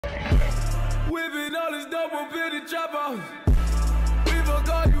Whipping all this double bitty chopper. We fuck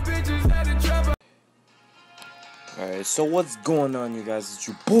all you bitches at the trapper. Alright, so what's going on, you guys? It's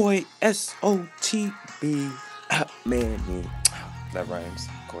your boy SOTB Manny. That rhymes,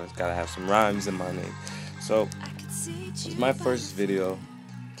 of course. Gotta have some rhymes in my name. So, it's my first video.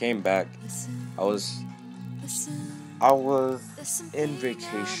 Came back. I was in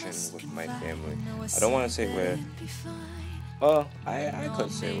vacation with my family. I don't want to say where. I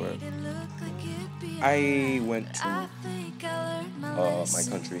could say where. I went to my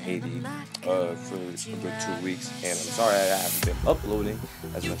country, Haiti, for a good 2 weeks, and I'm sorry I haven't been uploading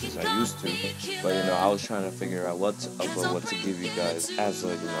as much as I used to, but I was trying to figure out what to give you guys as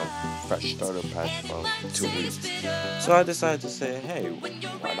a fresh starter pack from 2 weeks. So I decided to say, hey,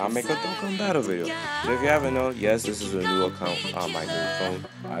 why not make a Dokkan battle video? So if you haven't known, yes, this is a new account on my new phone,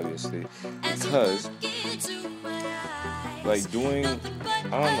 obviously, because I don't know,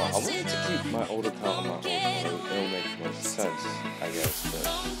 I wanted to keep my old account on my old phone. It don't make much sense, I guess, but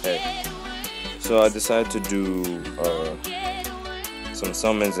hey. So I decided to do some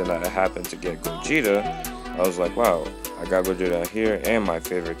summons, and I happened to get Gogeta. I was like, wow, I got Gogeta here and my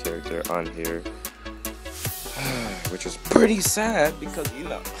favorite character on here, which was pretty sad because,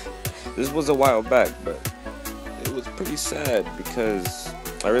 this was a while back, but it was pretty sad because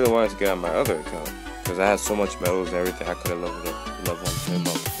I really wanted to get on my other account. Because I had so much medals and everything, I could have leveled him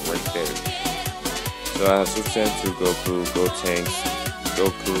up right there. So I have Super Saiyan 2 Goku, Gotenks,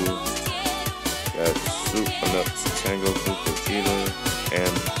 Goku, got Super Saiyan Goku, Vegeta,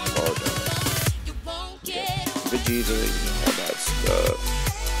 and Bardock. Yeah, Vegeta, all that stuff.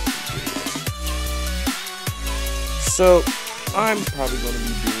 So I'm probably going to be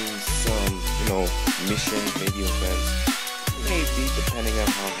doing some, missions, maybe events, maybe depending on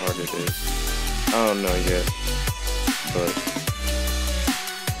how hard it is. I don't know yet, but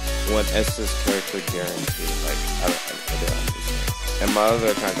one S's character guaranteed, I don't understand. And my other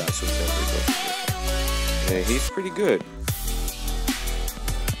account got Super Saiyan, and he's pretty good.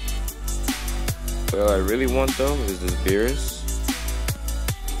 What I really want though is this Beerus.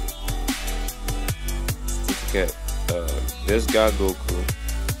 To get this guy Goku,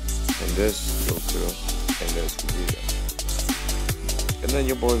 and this Goku, and this Vegeta. And then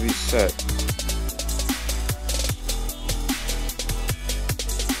your boy be set.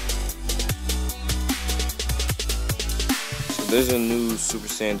 There's a new Super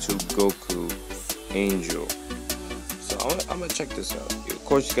Saiyan 2 Goku Angel. So I'm gonna check this out. Of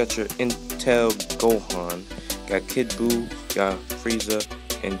course, you got your Intel Gohan, got Kid Buu, got Frieza,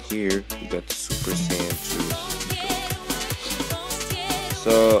 and here you got the Super Saiyan 2 Goku.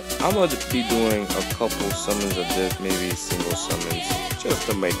 So I'm gonna be doing a couple summons of this, maybe single summons, just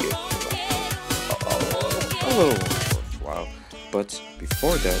to make it a little worthwhile. But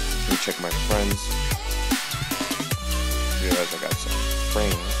before that, let me check my friends. Realize I got some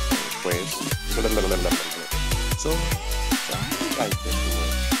frames. So how you guys been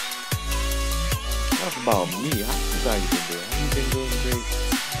doing? Talk about me. How you guys been doing? Have you been doing great?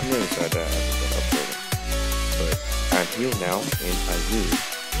 I'm really sorry that I haven't been uploading, but I'm here now and I will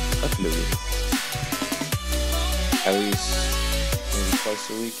upload it. At least maybe twice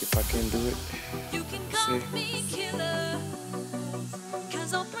a week if I can do it.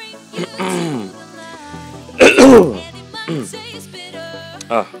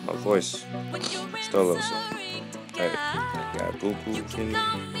 My voice still a little soft. Alright, got Goku in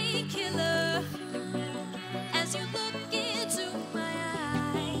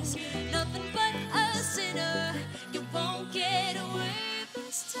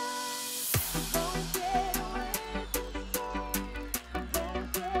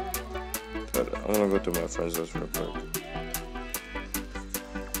I'm gonna go through my friends list real quick.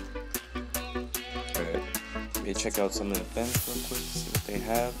 Let me check out some of the events real quick, see what they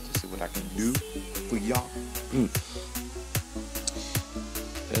have, to see what I can do for y'all.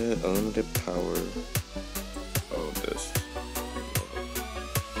 Unlimited power. Oh, this.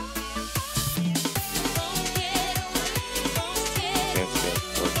 Can't get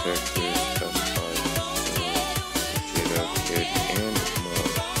 4 characters, specified, Vegeta, Kid, and more.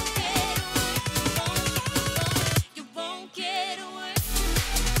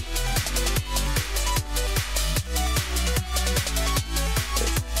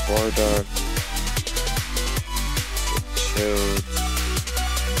 Bardock, Chilled,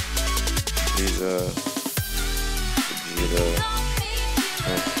 Frieza, Vegeta.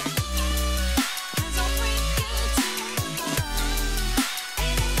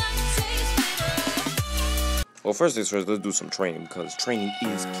 Well, first things first, let's do some training, because training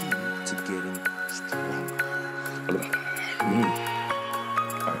is key to getting strong. Alright.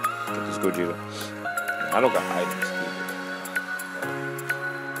 Get this Gogeta. I don't got items either.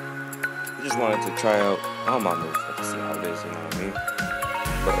 I just wanted to try out all my moves to see how it is, you know what I mean?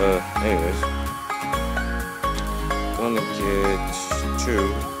 But anyways, gonna get 2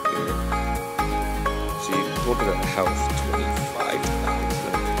 here. See, look at that health, 25,000.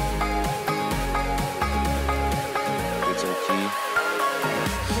 Get some key.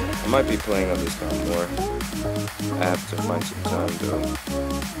 I might be playing on this guy more. I have to find some time though.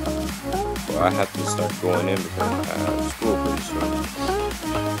 Well, I have to start going in because I have school pretty soon.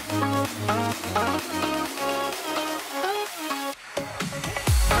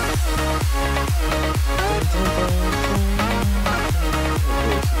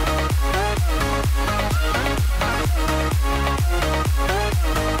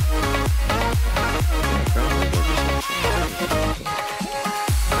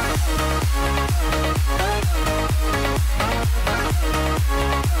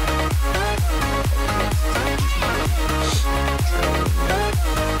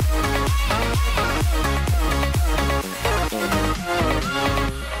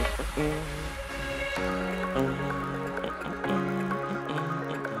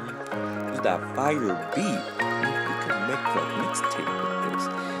 That fire beat. You can make a mixtape with this.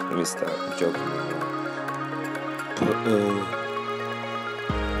 Let me stop joking.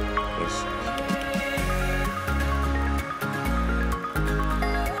 Let's see.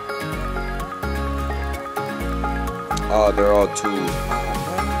 Oh, they're all 2.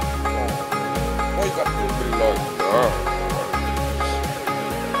 Why you gotta do it like that?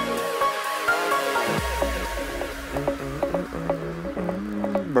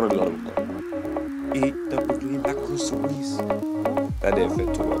 Eat the boogie like groceries. That didn't fit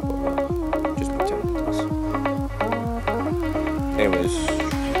too well, but just pretend it does. Anyways,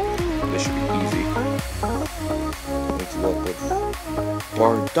 this should be easy. Let's go with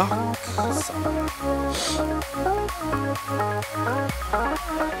Bardock.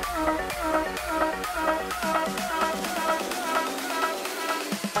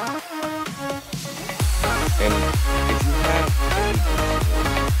 And if you have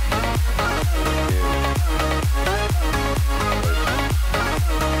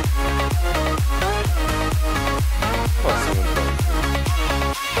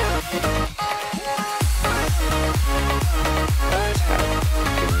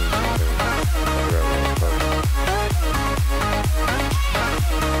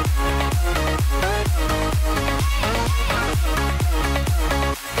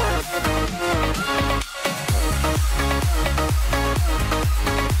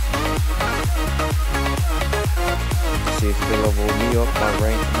see if they level me up my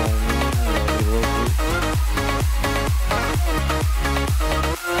rank.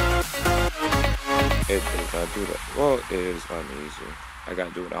 It does not do that. Well, it is kind of easy. I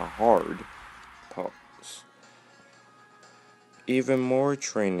gotta do it on hard. Pause. Even more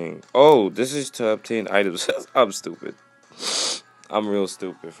training. Oh, this is to obtain items. I'm stupid. I'm real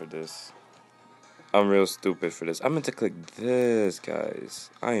stupid for this. I meant to click this, guys.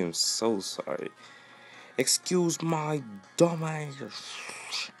 I am so sorry. Excuse my dumb ass.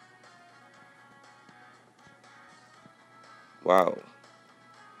 Wow.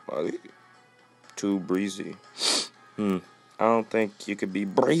 Too breezy. I don't think you could be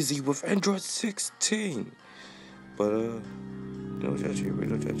breezy with Android 16. But no judging. We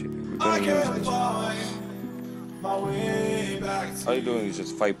don't judge you. We're gonna use this. All you're doing is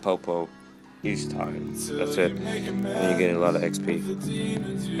just fight Popo each time. That's it. And you're getting a lot of XP.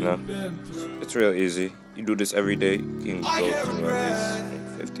 You know? It's real easy. You do this every day, you can go to at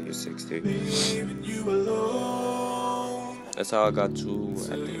least 50 or 60. That's how I got to,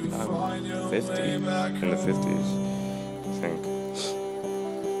 I think, 50, in the 50s, I think.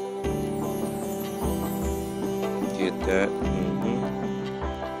 Get that,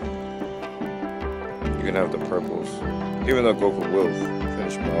 You're gonna have the purples. Even though Goku will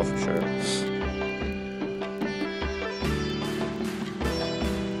finish me off for sure.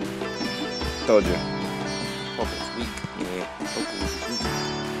 Told you. Goku's weak, man. Goku's weak.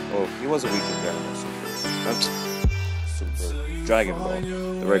 Oh, he wasn't weak in Dragon Ball Super. That's Super Dragon Ball.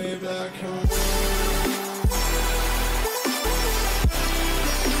 The regular Dragon Ball.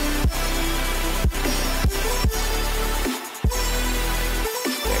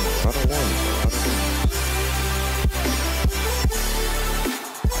 Damn, a lot of ones.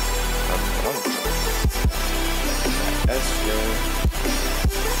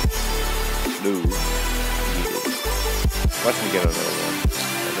 Dude. Watch me get another one.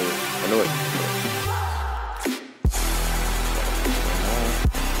 I know it.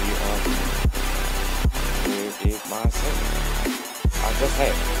 Here is my son. I just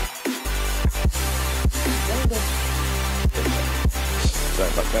had.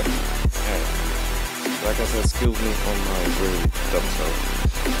 that like that. Yeah. Like I said, excuse me for my really dumb self.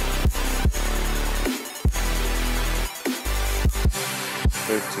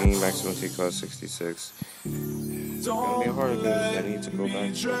 Maximum T cost 66. It's gonna be hard because I need to go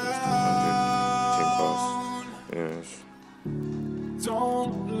back to 200 team cost. Yes.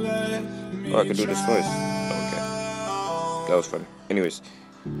 Oh, I can do this twice. Okay. That was funny. Anyways.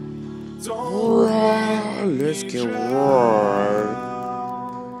 Let's get right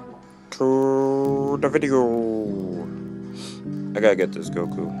to the video. I gotta get this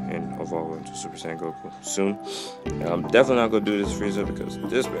Goku and evolve into Super Saiyan Goku soon. I'm definitely not gonna do this Frieza because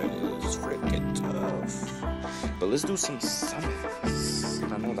this man is freaking tough. But let's do some summons.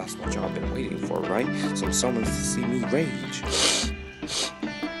 I know that's what y'all been waiting for, right? Some summons to see me rage.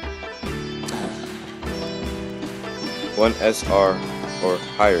 1 SR or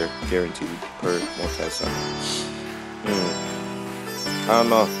higher guaranteed per multi-summon. I don't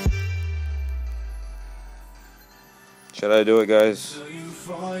know. Should I do it, guys? Should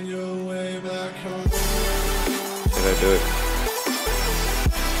I do it?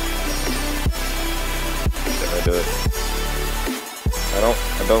 Should I do it? I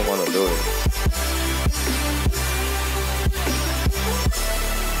don't want to do it.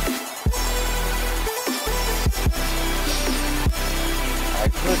 I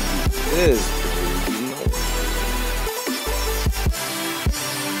could do this, but you know.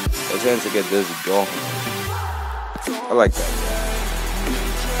 A chance to get this Gohan. I like that.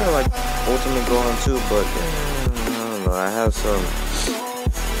 I like Ultimate Gohan too, but I don't know. I have some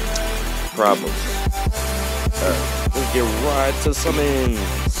problems. Let's get right to summons.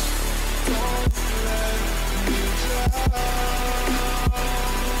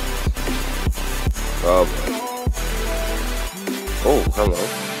 Oh boy. Oh, hello.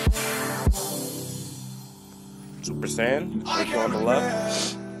 Super Saiyan. Right on the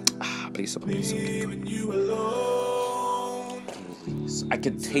left. Please, please. I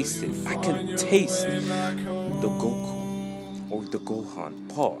can taste it. I can taste the Goku or the Gohan.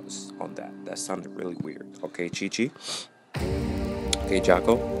 Pause on that. That sounded really weird. Okay, Chi-Chi. Okay,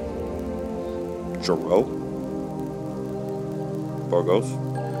 Jocko. Jiro. Burgos.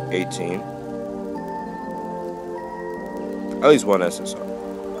 18. At least one SSR.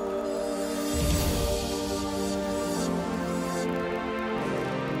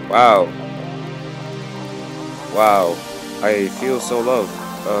 Wow. Wow. I feel so loved.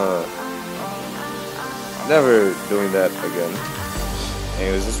 Never doing that again.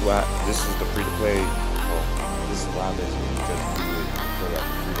 Anyways, this is the free to play. Oh, this is why this is because we would play at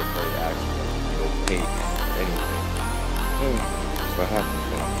free to play action. You don't pay anything. That's what happens,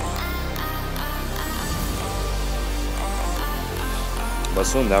 man. But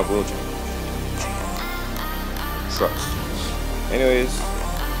soon that will change. Trust. Anyways.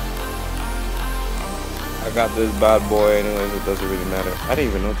 I got this bad boy anyways, it doesn't really matter. I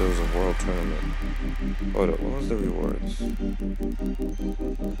didn't even know there was a world tournament. Hold up, what was the rewards?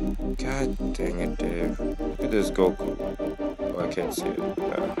 God dang it, Dave. Look at this Goku. Oh, I can't see it. Alright,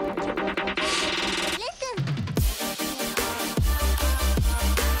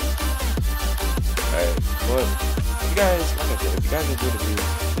 well, you guys, like I said, if you guys enjoyed the video,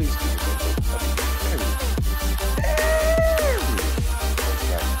 please give it a thumbs up.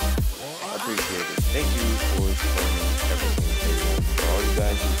 I appreciate it. Thank you for supporting everything. For all you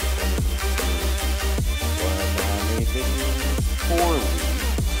guys who supported me when I made videos poorly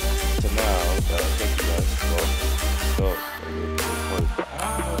to now. Thank you guys as well. So,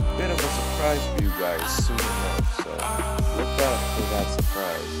 a bit of a surprise for you guys soon enough. So, look out for that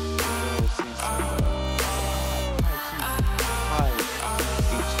surprise. You'll see some high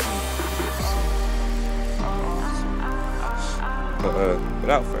HD videos soon. But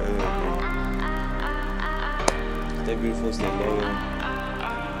without further ado, stay beautiful, stay loyal,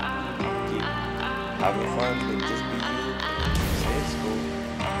 keep having fun, but just be you, stay in school,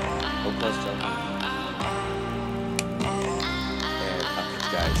 no plus jumping, and I'll catch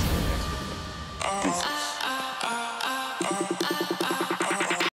you guys in the next video. Peace.